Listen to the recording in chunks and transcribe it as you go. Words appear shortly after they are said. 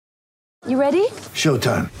You ready?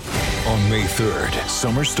 Showtime. On May 3rd,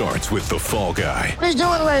 summer starts with The Fall Guy. Let's do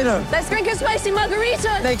it later. Let's drink a spicy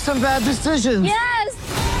margarita. Make some bad decisions. Yes!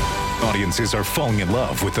 Audiences are falling in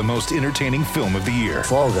love with the most entertaining film of the year.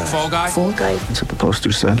 Fall Guy. Fall Guy? Fall guy. That's what the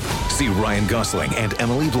poster said. See Ryan Gosling and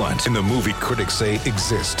Emily Blunt in the movie critics say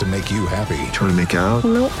exists to make you happy. Trying to make it out?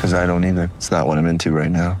 Nope. Because I don't either. It's not what I'm into right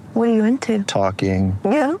now. What are you into? Talking.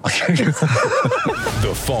 Yeah.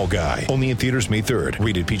 The Fall Guy. Only in theaters May 3rd.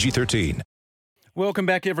 Rated PG-13. Welcome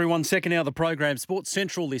back, everyone. Second hour of the program, Sports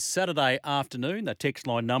Central this Saturday afternoon. The text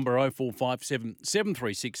line number 0457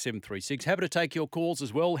 736 736. Happy to take your calls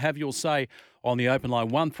as well. Have your say on the open line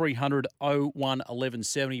 1300 01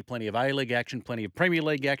 1170. Plenty of A-League action, plenty of Premier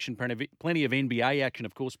League action, plenty of NBA action,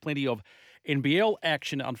 of course, plenty of NBL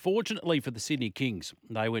action. Unfortunately for the Sydney Kings,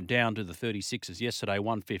 they went down to the 36ers yesterday,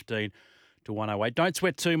 115 to 108. Don't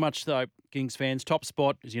sweat too much, though, Kings fans. Top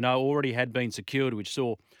spot, as you know, already had been secured, which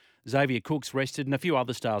saw Xavier Cooks rested and a few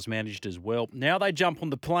other stars managed as well. Now they jump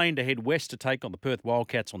on the plane to head west to take on the Perth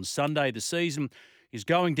Wildcats on Sunday. The season is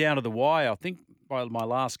going down to the wire. I think by my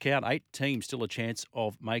last count, 8 teams still a chance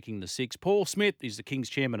of making the 6. Paul Smith is the Kings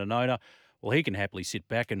chairman and owner. Well, he can happily sit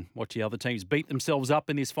back and watch the other teams beat themselves up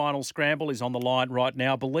in this final scramble. He's on the line right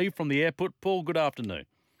now. Believe from the airport. Paul, good afternoon.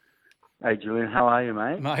 Hey, Julian, how are you,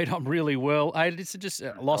 mate? Mate, I'm really well. Hey, it's just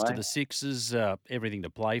a loss to the Sixers, everything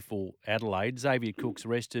to play for Adelaide. Xavier Cooks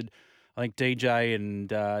rested. I think DJ and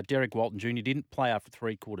Derek Walton Jr. didn't play after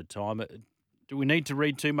three-quarter time. Do we need to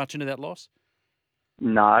read too much into that loss?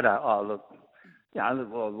 No, I don't. Oh, look,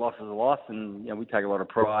 well, loss is a loss, and we take a lot of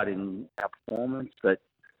pride in our performance. But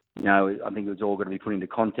I think it's all going to be put into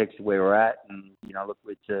context of where we're at. And look,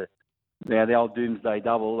 it's the old doomsday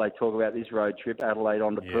double. They talk about this road trip, Adelaide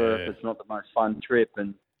on to Perth. It's not the most fun trip,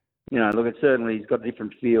 and look, it certainly has got a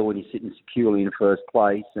different feel when you're sitting securely in first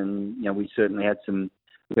place. And we certainly had some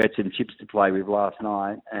chips to play with last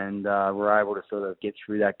night, and we're able to sort of get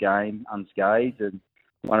through that game unscathed. And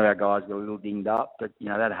one of our guys got a little dinged up, but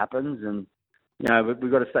that happens. And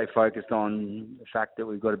we've got to stay focused on the fact that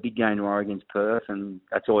we've got a big game tomorrow against Perth, and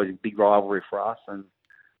that's always a big rivalry for us. And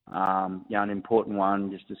an important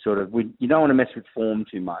one, just to sort of, you don't want to mess with form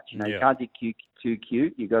too much. You can't get too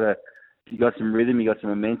cute. You got some rhythm, you got some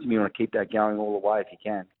momentum. You want to keep that going all the way if you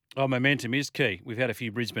can. Oh, momentum is key. We've had a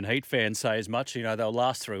few Brisbane Heat fans say as much. They'll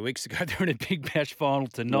last 3 weeks ago. They're in a big bash final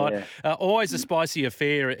tonight. Yeah. Always a spicy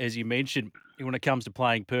affair, as you mentioned, when it comes to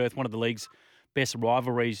playing Perth, one of the league's best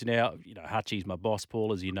rivalries now. Hutchie's my boss,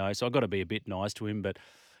 Paul, as you know, so I've got to be a bit nice to him. But,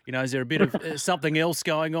 is there a bit of something else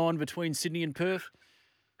going on between Sydney and Perth?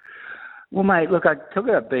 Well, mate, look, I talk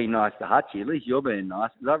about being nice to Hutchie. At least you're being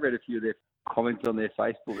nice, because I've read a few of their comments on their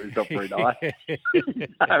Facebook. It's not very nice.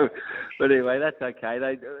 But anyway, that's okay.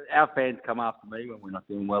 Our fans come after me when we're not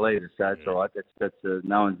doing well either, so it's all right. That's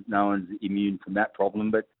no one's immune from that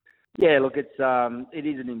problem. But yeah, look, it is.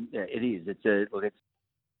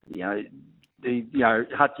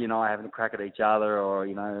 Hutchie and I having a crack at each other, or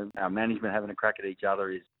our management having a crack at each other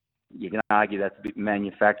is. You can argue that's a bit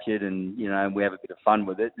manufactured, and we have a bit of fun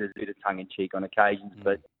with it. There's a bit of tongue in cheek on occasions,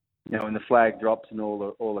 but when the flag drops and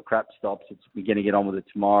all the crap stops, we're going to get on with it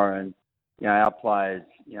tomorrow. And our players,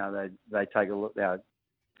 they take a look. The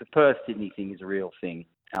Perth Sydney thing is a real thing.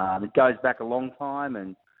 It goes back a long time,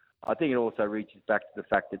 and I think it also reaches back to the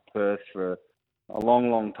fact that Perth, for a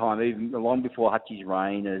long, long time, even long before Hutchie's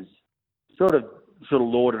reign, has sort of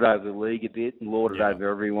lorded over the league a bit and lorded over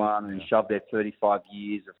everyone and shoved their 35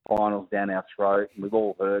 years of finals down our throat. And we've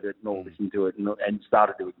all heard it and all listened to it and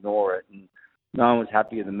started to ignore it. And no one was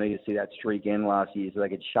happier than me to see that streak end last year, so they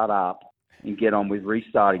could shut up and get on with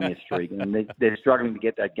restarting their streak. And they're struggling to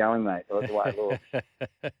get that going, mate. That's the way it looks.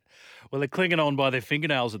 Well, they're clinging on by their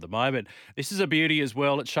fingernails at the moment. This is a beauty as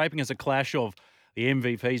well. It's shaping as a clash of the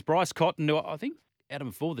MVPs. Bryce Cotton, who I think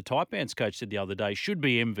Adam Ford, the tight bands coach, said the other day, should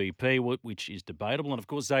be MVP, which is debatable. And, of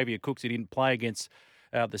course, Xavier Cooks, he didn't play against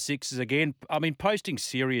the Sixers again. I mean, posting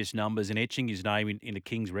serious numbers and etching his name in the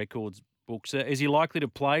Kings records books. Is he likely to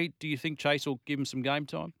play? Do you think Chase will give him some game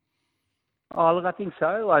time? Oh, look, I think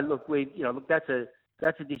so.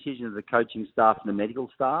 That's a decision of the coaching staff and the medical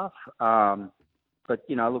staff. But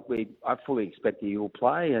I fully expect he will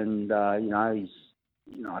play, and I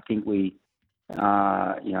think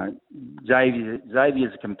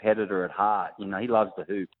Xavier's a competitor at heart. He loves the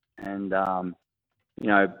hoop, and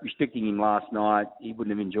restricting him last night, he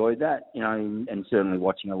wouldn't have enjoyed that. And certainly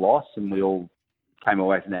watching a loss, and we all came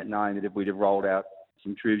away from that knowing that if we'd have rolled out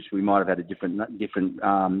some troops, we might have had a different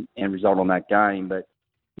end result on that game. But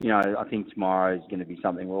I think tomorrow is going to be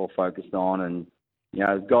something we're all focused on, and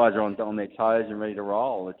guys are on their toes and ready to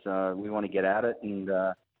roll. We want to get at it, and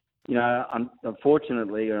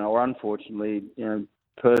unfortunately or unfortunately,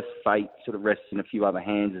 Perth's fate sort of rests in a few other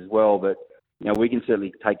hands as well. But we can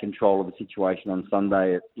certainly take control of the situation on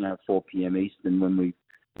Sunday at 4 p.m. Eastern when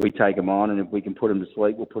we take them on, and if we can put them to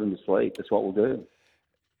sleep, we'll put them to sleep. That's what we'll do.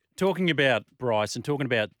 Talking about Bryce and talking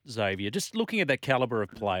about Xavier, just looking at that calibre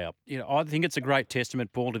of player, I think it's a great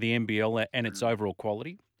testament, Paul, to the NBL and its overall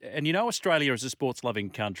quality. And Australia is a sports-loving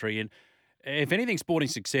country, and if anything, sporting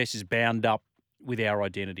success is bound up with our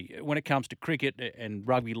identity. When it comes to cricket and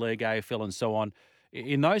rugby league, AFL and so on,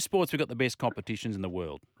 in those sports we've got the best competitions in the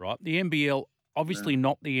world, right? The NBL, obviously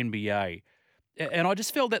not the NBA. And I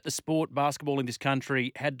just felt that the sport, basketball in this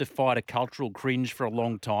country, had to fight a cultural cringe for a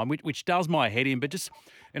long time, which does my head in. But just,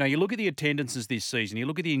 you look at the attendances this season, you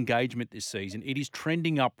look at the engagement this season, it is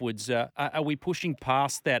trending upwards. Are we pushing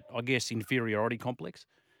past that, I guess, inferiority complex?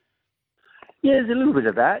 Yeah, there's a little bit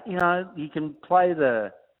of that. You can play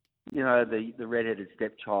the redheaded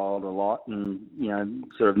stepchild a lot, and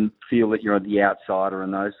sort of feel that you're the outsider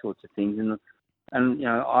and those sorts of things. And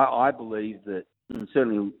I believe that, and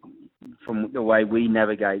certainly from the way we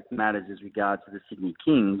navigate matters as regards to the Sydney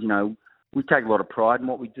Kings, we take a lot of pride in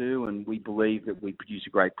what we do, and we believe that we produce a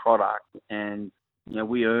great product, and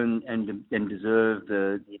we earn and deserve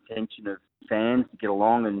the attention of fans to get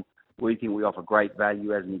along, and we think we offer great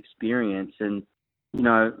value as an experience. And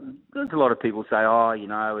there's a lot of people say,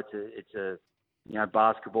 it's a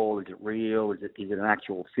basketball. Is it real? Is it an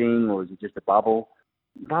actual thing, or is it just a bubble?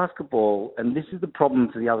 Basketball, and this is the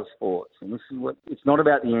problem for the other sports, and this is it's not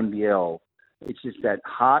about the NBL. It's just that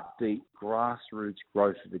heartbeat, grassroots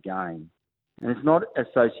growth of the game, and it's not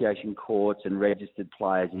association courts and registered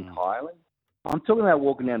players entirely. I'm talking about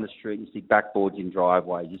walking down the street and you see backboards in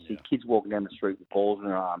driveways. You see kids walking down the street with balls in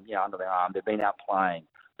their arm, under their arm. They've been out playing.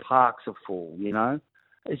 Parks are full.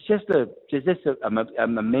 It's just a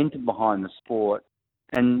momentum behind the sport,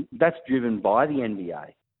 and that's driven by the NBA.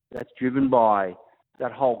 That's driven by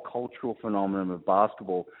that whole cultural phenomenon of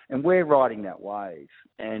basketball, and we're riding that wave,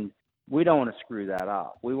 and we don't want to screw that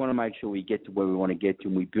up. We want to make sure we get to where we want to get to,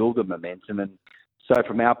 and we build a momentum. And so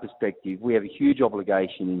from our perspective, we have a huge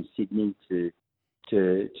obligation in Sydney to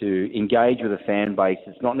engage with a fan base.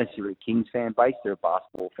 It's not necessarily a Kings fan base, they're a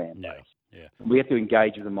basketball fan base. Yeah. We have to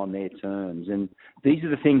engage with them on their terms. And these are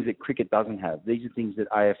the things that cricket doesn't have. These are things that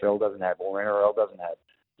AFL doesn't have or NRL doesn't have.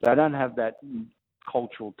 They don't have that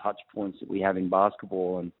cultural touch points that we have in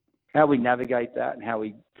basketball, and how we navigate that and how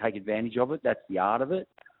we take advantage of it, that's the art of it.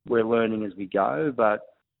 We're learning as we go,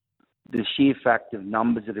 but the sheer fact of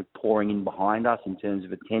numbers that are pouring in behind us in terms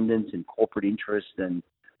of attendance and corporate interest and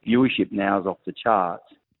viewership now is off the charts.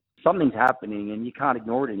 Something's happening, and you can't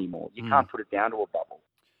ignore it anymore. You can't put it down to a bubble.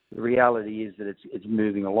 The reality is that it's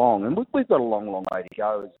moving along, and we've got a long, long way to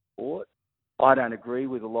go as a sport. I don't agree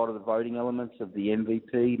with a lot of the voting elements of the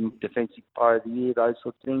MVP, Defensive Player of the Year, those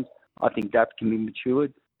sorts of things. I think that can be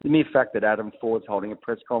matured. The mere fact that Adam Ford's holding a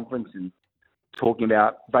press conference and talking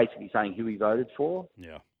about basically saying who he voted for,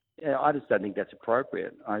 I just don't think that's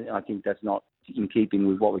appropriate. I think that's not in keeping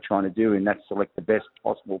with what we're trying to do, and that's select the best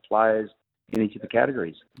possible players in each of the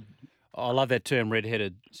categories. I love that term,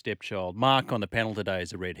 red-headed stepchild. Mark on the panel today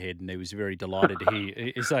is a redhead, and he was very delighted to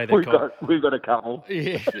hear you say that. We've got a couple.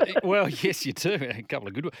 Yeah, well, yes, you do. A couple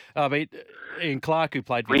of good ones. I mean, Ian Clark, who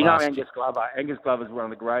played for you last... Angus Glover. Angus Glover is one of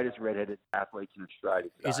the greatest red-headed athletes in Australia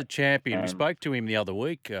today. He's a champion. We spoke to him the other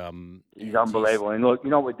week. He's unbelievable. And look,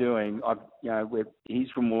 what we're doing, he's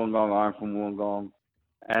from Wollongong, I'm from Wollongong,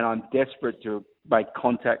 and I'm desperate to make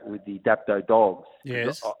contact with the Dapto Dogs.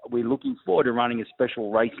 Yes. We're looking forward to running a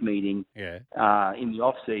special race meeting in the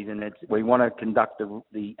off-season. We want to conduct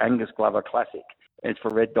the Angus Glover Classic. It's for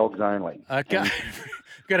red dogs only. Okay.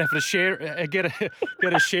 Got to have to share, get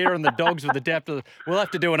a share in the dogs with the Dapto. We'll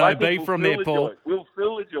have to do an OB from there, Paul. We'll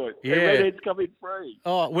fill the joint. Yeah. The redheads come in free.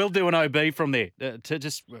 Oh, we'll do an OB from there.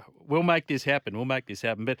 We'll make this happen.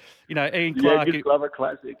 But, Ian Clark. Angus Glover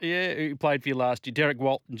Classic. Yeah, who played for you last year. Derek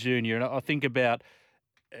Walton Jr. And I think about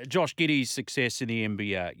Josh Giddey's success in the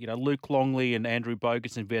NBA. Luke Longley and Andrew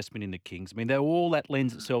Bogut's investment in the Kings. I mean, all that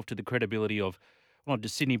lends itself to the credibility of not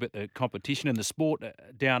just Sydney, but the competition and the sport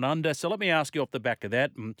down under. So let me ask you off the back of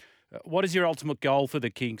that, what is your ultimate goal for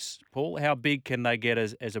the Kings, Paul? How big can they get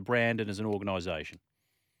as a brand and as an organisation?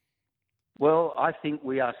 Well, I think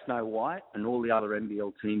we are Snow White, and all the other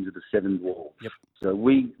NBL teams are the Seven Dwarfs. Yep. So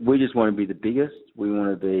we just want to be the biggest. We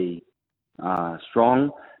want to be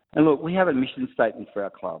strong. And look, we have a mission statement for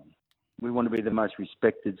our club. We want to be the most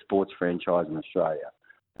respected sports franchise in Australia.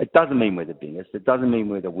 It doesn't mean we're the biggest. It doesn't mean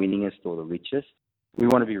we're the winningest or the richest. We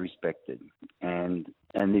want to be respected. And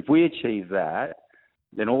if we achieve that,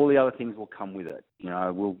 then all the other things will come with it.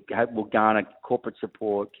 We'll garner corporate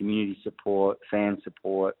support, community support, fan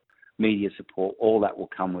support, media support. All that will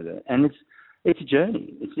come with it, and it's a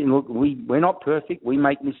journey. Look, we're not perfect. We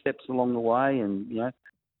make missteps along the way, and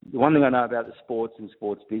the one thing I know about the sports and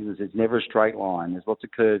sports business, it's never a straight line. There's lots of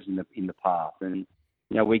curves in the path, and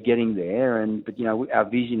we're getting there. But our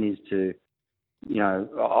vision is to,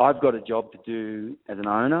 I've got a job to do as an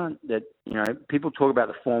owner. That people talk about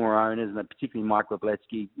the former owners, and particularly Mike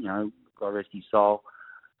Wroblewski, God rest his soul.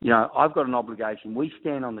 I've got an obligation. We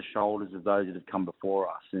stand on the shoulders of those that have come before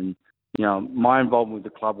us, and my involvement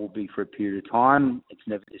with the club will be for a period of time.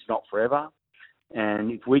 It's not forever.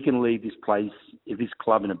 And if we can leave this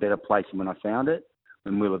club in a better place than when I found it,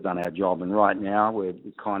 then we'll have done our job. And right now we're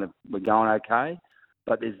going okay,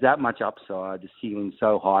 but there's that much upside. The ceiling's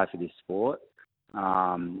so high for this sport.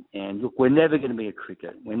 And look, we're never going to be a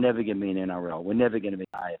cricket. We're never going to be an NRL. We're never going to be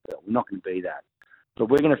an AFL. We're not going to be that. But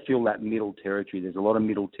we're going to fill that middle territory. There's a lot of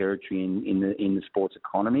middle territory in the sports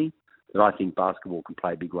economy that I think basketball can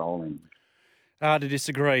play a big role in. To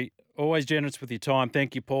disagree. Always generous with your time.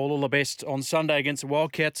 Thank you, Paul. All the best on Sunday against the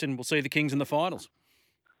Wildcats, and we'll see the Kings in the finals.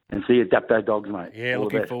 And see you at Dapto Dogs, mate. Yeah,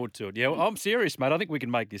 looking forward to it. Yeah, I'm serious, mate. I think we can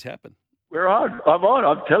make this happen. We're on. I'm on.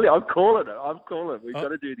 I'm telling you, I'm calling it. We've got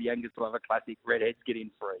to do the Angus Glover Classic. Redheads get in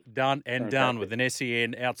free. Done and done with an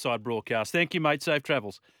SEN outside broadcast. Thank you, mate. Safe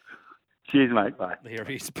travels. Cheers, mate. Bye. There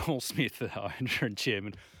he is, Paul Smith, the owner and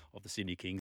chairman of the Sydney Kings.